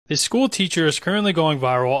His school teacher is currently going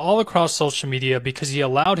viral all across social media because he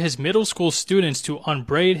allowed his middle school students to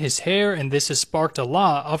unbraid his hair, and this has sparked a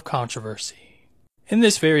lot of controversy. In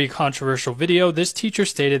this very controversial video, this teacher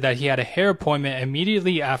stated that he had a hair appointment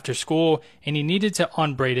immediately after school and he needed to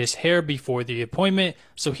unbraid his hair before the appointment,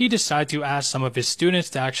 so he decided to ask some of his students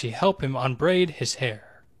to actually help him unbraid his hair.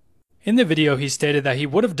 In the video, he stated that he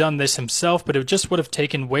would have done this himself, but it just would have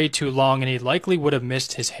taken way too long and he likely would have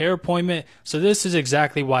missed his hair appointment, so this is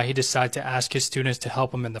exactly why he decided to ask his students to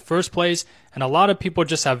help him in the first place, and a lot of people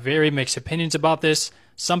just have very mixed opinions about this.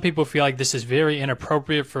 Some people feel like this is very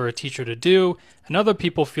inappropriate for a teacher to do, and other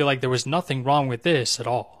people feel like there was nothing wrong with this at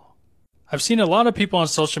all. I've seen a lot of people on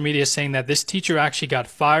social media saying that this teacher actually got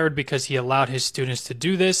fired because he allowed his students to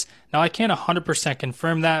do this. Now I can't 100%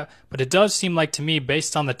 confirm that, but it does seem like to me,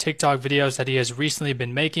 based on the TikTok videos that he has recently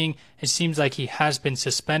been making, it seems like he has been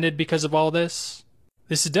suspended because of all this.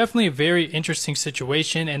 This is definitely a very interesting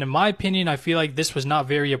situation, and in my opinion, I feel like this was not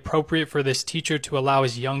very appropriate for this teacher to allow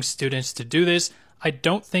his young students to do this. I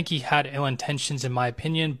don't think he had ill intentions in my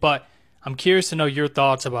opinion, but I'm curious to know your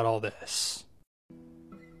thoughts about all this.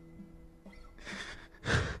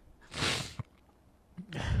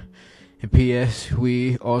 And P.S.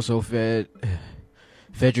 we also fed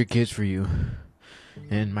your kids for you.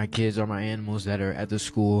 And my kids are my animals that are at the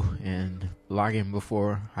school, and logging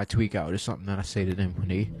before I tweak out is something that I say to them when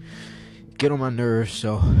they get on my nerves,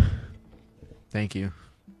 so thank you.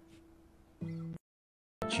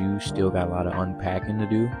 You still got a lot of unpacking to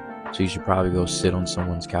do, so you should probably go sit on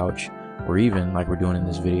someone's couch, or even, like we're doing in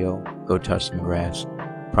this video, go touch some grass.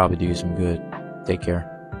 Probably do you some good. Take care.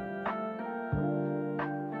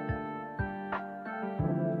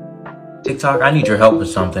 TikTok, I need your help with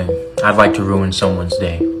something. I'd like to ruin someone's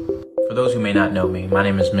day. For those who may not know me, my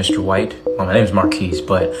name is Mr. White. Well, my name is Marquise,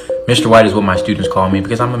 but Mr. White is what my students call me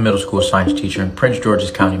because I'm a middle school science teacher in Prince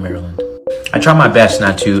George's County, Maryland. I try my best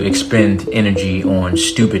not to expend energy on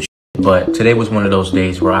stupid shit, but today was one of those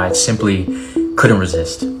days where I simply couldn't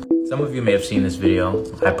resist. Some of you may have seen this video.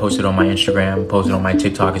 I posted on my Instagram, posted on my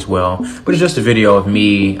TikTok as well, but it's just a video of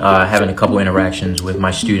me having a couple interactions with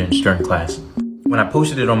my students during class. When I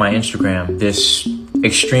posted it on my Instagram, this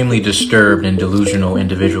extremely disturbed and delusional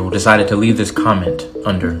individual decided to leave this comment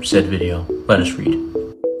under said video. Let us read.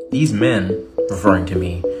 These men, referring to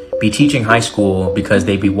me, be teaching high school because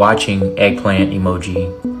they be watching eggplant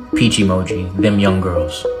emoji, peach emoji, them young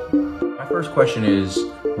girls. My first question is,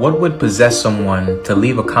 what would possess someone to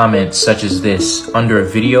leave a comment such as this under a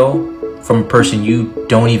video from a person you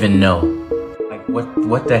don't even know? Like,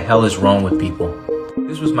 what the hell is wrong with people?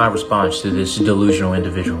 This was my response to this delusional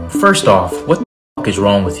individual. First off, what the fuck is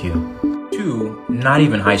wrong with you? 2, not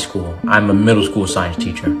even high school. I'm a middle school science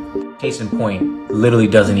teacher. Case in point, literally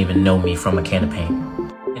doesn't even know me from a can of paint.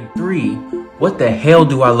 And 3, what the hell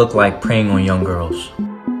do I look like preying on young girls?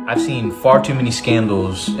 I've seen far too many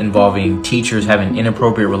scandals involving teachers having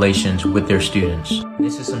inappropriate relations with their students.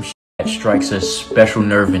 This is some shit that strikes a special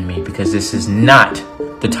nerve in me because this is not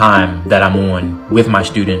the time that I'm on with my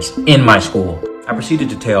students in my school. I proceeded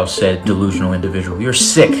to tell said delusional individual, you're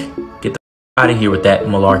sick. Get the out of here with that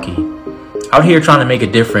malarkey. Out here trying to make a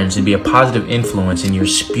difference and be a positive influence, and you're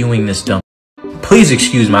spewing this dumb. Please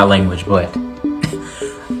excuse my language, but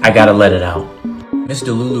I gotta let it out. Miss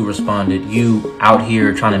Delulu responded, you out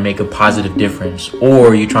here trying to make a positive difference,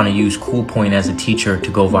 or you trying to use Cool Point as a teacher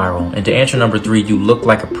to go viral. And to answer number 3, you look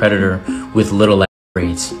like a predator with little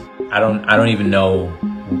braids. I don't even know.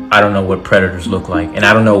 I don't know what predators look like, and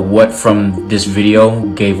I don't know what from this video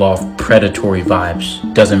gave off predatory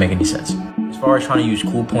vibes. Doesn't make any sense. As far as trying to use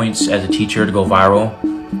Cool Points as a teacher to go viral,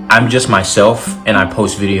 I'm just myself and I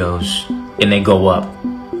post videos and they go up.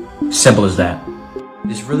 Simple as that.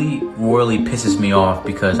 This really royally pisses me off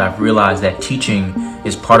because I've realized that teaching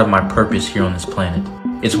is part of my purpose here on this planet.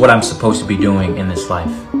 It's what I'm supposed to be doing in this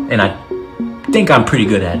life, and I think I'm pretty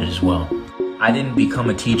good at it as well. I didn't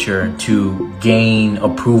become a teacher to gain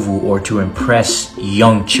approval or to impress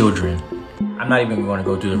young children. I'm not even going to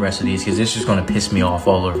go through the rest of these because it's just going to piss me off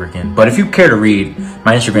all over again. But if you care to read,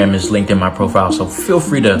 my Instagram is linked in my profile, so feel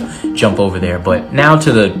free to jump over there. But now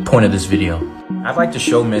to the point of this video. I'd like to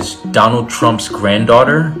show Miss Donald Trump's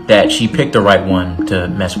granddaughter that she picked the right one to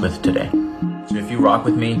mess with today. So if you rock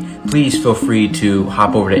with me, please feel free to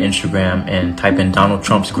hop over to Instagram and type in Donald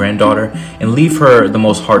Trump's granddaughter and leave her the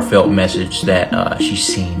most heartfelt message that she's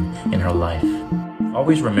seen in her life.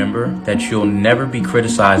 Always remember that you'll never be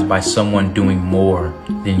criticized by someone doing more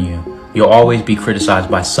than you. You'll always be criticized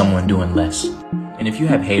by someone doing less. And if you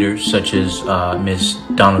have haters such as Miss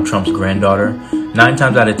Donald Trump's granddaughter, 9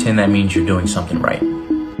 times out of 10 that means you're doing something right.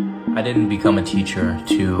 I didn't become a teacher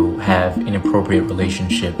to have inappropriate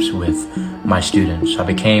relationships with my students. I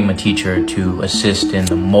became a teacher to assist in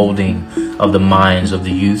the molding of the minds of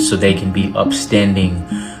the youth so they can be upstanding,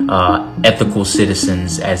 ethical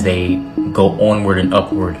citizens as they go onward and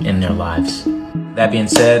upward in their lives. That being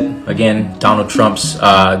said, again, Donald Trump's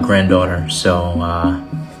granddaughter. So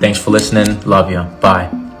thanks for listening. Love you. Bye.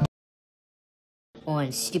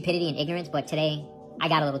 On stupidity and ignorance, but today I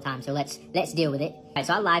got a little time, so let's deal with it. All right,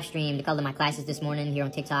 so I live streamed a couple of my classes this morning here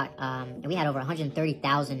on TikTok, and we had over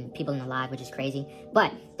 130,000 people in the live, which is crazy.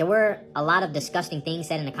 But there were a lot of disgusting things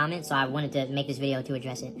said in the comments, so I wanted to make this video to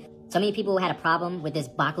address it. So many people had a problem with this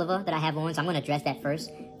baklava that I have on, so I'm going to address that first.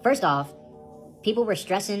 First off, people were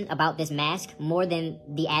stressing about this mask more than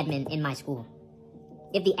the admin in my school.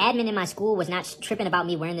 If the admin in my school was not tripping about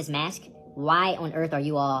me wearing this mask, why on earth are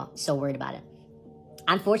you all so worried about it?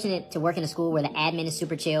 I'm fortunate to work in a school where the admin is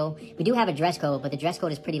super chill. We do have a dress code, but the dress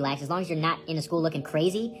code is pretty lax. As long as you're not in the school looking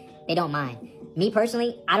crazy, they don't mind. Me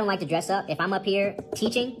personally, I don't like to dress up. If I'm up here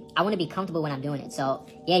teaching, I want to be comfortable when I'm doing it. So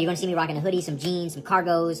yeah, you're going to see me rocking a hoodie, some jeans, some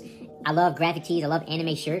cargos. I love graphic tees. I love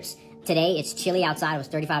anime shirts. Today, it's chilly outside. It was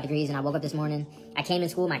 35 degrees, and I woke up this morning. I came in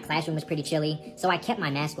school. My classroom was pretty chilly, so I kept my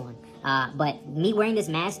mask on. But me wearing this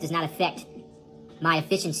mask does not affect my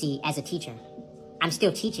efficiency as a teacher. I'm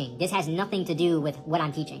still teaching. This has nothing to do with what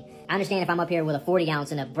I'm teaching. I understand if I'm up here with a 40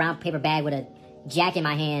 ounce and a brown paper bag with a jack in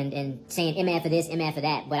my hand and saying MF for this, MF for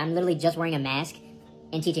that, but I'm literally just wearing a mask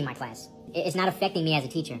and teaching my class. It's not affecting me as a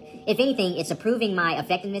teacher. If anything, it's improving my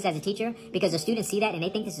effectiveness as a teacher because the students see that and they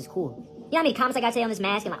think this is cool. You know how many comments I got to say on this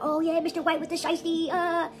mask? And like, oh yeah, Mr. White with the shiesty,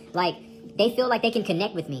 Like, they feel like they can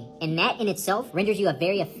connect with me. And that in itself renders you a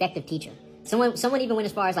very effective teacher. Someone even went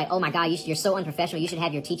as far as like, oh my God, you're so unprofessional, you should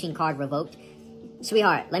have your teaching card revoked.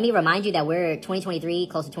 Sweetheart, let me remind you that we're 2023,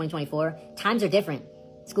 close to 2024. Times are different.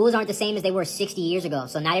 Schools aren't the same as they were 60 years ago.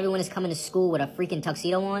 So not everyone is coming to school with a freaking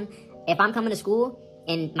tuxedo on. If I'm coming to school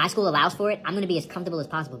and my school allows for it, I'm going to be as comfortable as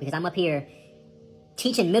possible because I'm up here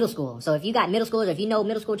teaching middle school. So if you got middle schoolers or if you know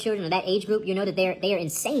middle school children of that age group, you know that they are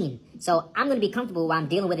insane. So I'm going to be comfortable while I'm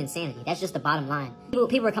dealing with insanity. That's just the bottom line.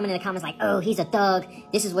 People are coming in the comments like, oh, he's a thug.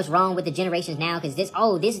 This is what's wrong with the generations now because these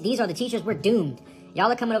are the teachers. We're doomed. Y'all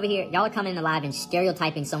are coming over here. Y'all are coming in the live and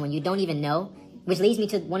stereotyping someone you don't even know, which leads me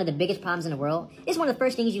to one of the biggest problems in the world. It's one of the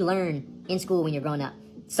first things you learn in school when you're growing up.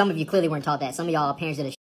 Some of you clearly weren't taught that. Some of y'all parents did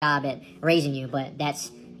a job at raising you, but that's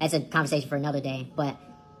a conversation for another day. But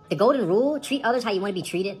the golden rule, treat others how you want to be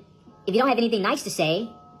treated. If you don't have anything nice to say,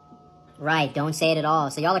 right, don't say it at all.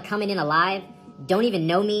 So y'all are coming in alive, don't even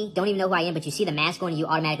know me, don't even know who I am, but you see the mask on and you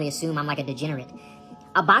automatically assume I'm like a degenerate.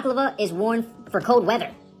 A baklava is worn for cold weather.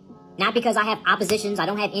 Not because I have oppositions, I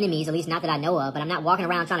don't have enemies, at least not that I know of, but I'm not walking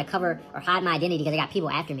around trying to cover or hide my identity because I got people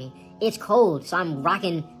after me. It's cold, so I'm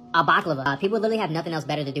rocking a baklava. People literally have nothing else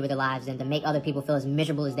better to do with their lives than to make other people feel as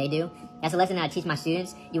miserable as they do. That's a lesson that I teach my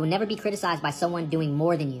students. You will never be criticized by someone doing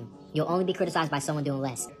more than you. You'll only be criticized by someone doing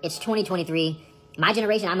less. It's 2023. My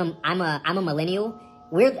generation, I'm a millennial.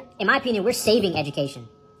 In my opinion, we're saving education.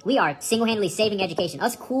 We are single-handedly saving education.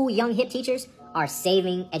 Us cool, young, hip teachers are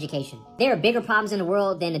saving education. There are bigger problems in the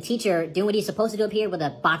world than a teacher doing what he's supposed to do up here with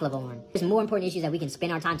a baklava on. There's more important issues that we can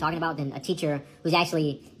spend our time talking about than a teacher who's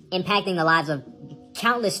actually impacting the lives of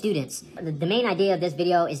countless students. The main idea of this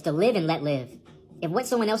video is to live and let live. If what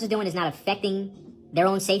someone else is doing is not affecting their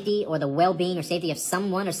own safety or the well-being or safety of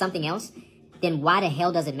someone or something else, then why the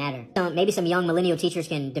hell does it matter? Maybe some young millennial teachers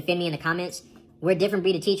can defend me in the comments. We're a different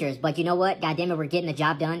breed of teachers, but you know what? God damn it, we're getting the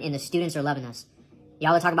job done and the students are loving us.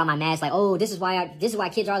 Y'all are talking about my mask like, oh, this is why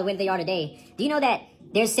kids are the way that they are today. Do you know that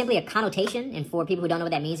there's simply a connotation, and for people who don't know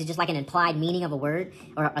what that means, it's just like an implied meaning of a word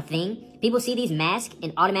or a thing. People see these masks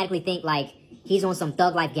and automatically think like he's on some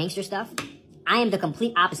thug life gangster stuff. I am the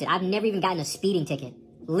complete opposite. I've never even gotten a speeding ticket.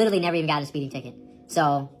 Literally never even gotten a speeding ticket.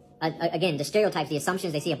 So, again, the stereotypes, the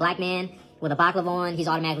assumptions, they see a black man with a baklava on, he's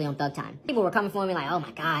automatically on thug time. People were coming for me like, oh my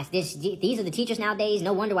gosh, these are the teachers nowadays.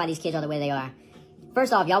 No wonder why these kids are the way they are.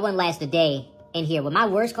 First off, y'all wouldn't last a day in here. With my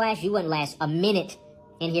worst class, you wouldn't last a minute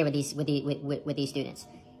in here with these students.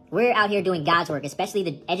 We're out here doing God's work, especially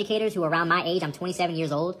the educators who are around my age. I'm 27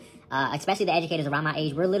 years old. Especially the educators around my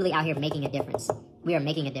age. We're literally out here making a difference. We are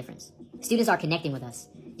making a difference. Students are connecting with us.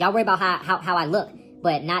 Y'all worry about how I look,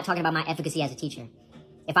 but not talking about my efficacy as a teacher.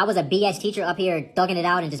 If I was a BS teacher up here thugging it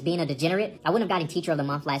out and just being a degenerate, I wouldn't have gotten Teacher of the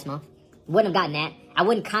Month last month. Wouldn't have gotten that. I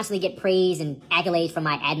wouldn't constantly get praise and accolades from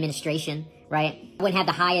my administration, right? I wouldn't have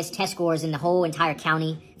the highest test scores in the whole entire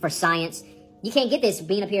county for science. You can't get this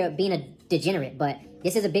being up here being a degenerate, but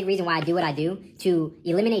this is a big reason why I do what I do, to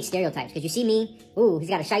eliminate stereotypes. Because you see me, ooh, he's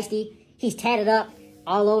got a shiesty, he's tatted up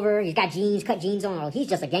all over, he's got jeans, cut jeans on, oh, he's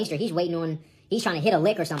just a gangster, he's waiting on, he's trying to hit a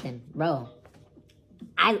lick or something. Bro,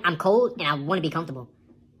 I'm cold and I want to be comfortable.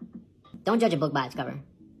 Don't judge a book by its cover.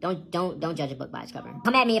 Don't judge a book by its cover.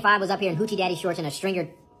 Come at me if I was up here in hoochie daddy shorts and a stringer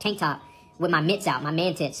tank top with my mitts out, my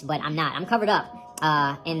man tits, but I'm not. I'm covered up.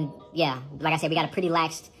 And yeah, like I said, we got a pretty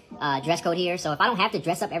lax dress code here. So if I don't have to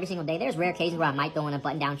dress up every single day, there's rare occasions where I might throw in a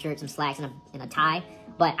button-down shirt, some slacks, and a tie.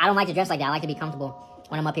 But I don't like to dress like that. I like to be comfortable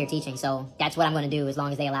when I'm up here teaching. So that's what I'm going to do as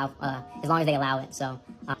long as they allow it. So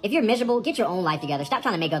if you're miserable, get your own life together. Stop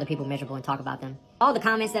trying to make other people miserable and talk about them. All the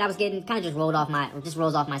comments that I was getting kind of just rolls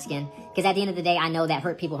off my skin. Because at the end of the day, I know that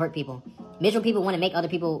hurt people hurt people. Miserable people want to make other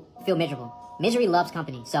people feel miserable. Misery loves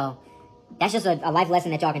company. So that's just a life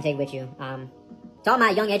lesson that y'all can take with you. To all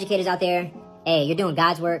my young educators out there, hey, you're doing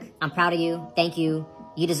God's work. I'm proud of you. Thank you.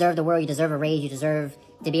 You deserve the world. You deserve a raise. You deserve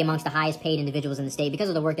to be amongst the highest paid individuals in the state because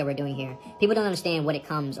of the work that we're doing here. People don't understand what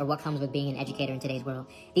comes with being an educator in today's world.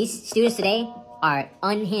 These students today are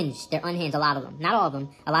unhinged. They're unhinged, a lot of them. Not all of them.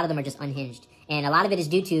 A lot of them are just unhinged. And a lot of it is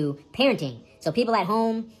due to parenting. So people at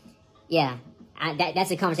home, yeah,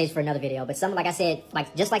 that's a conversation for another video. But like I said,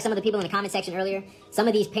 just like some of the people in the comment section earlier, some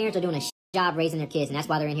of these parents are doing a job raising their kids, and that's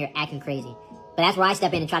why they're in here acting crazy. But that's where I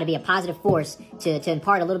step in and try to be a positive force to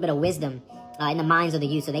impart a little bit of wisdom in the minds of the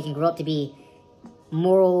youth so they can grow up to be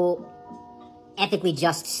moral, ethically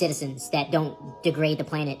just citizens that don't degrade the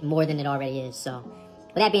planet more than it already is. So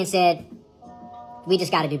with that being said, we just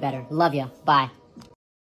got to do better. Love ya. Bye.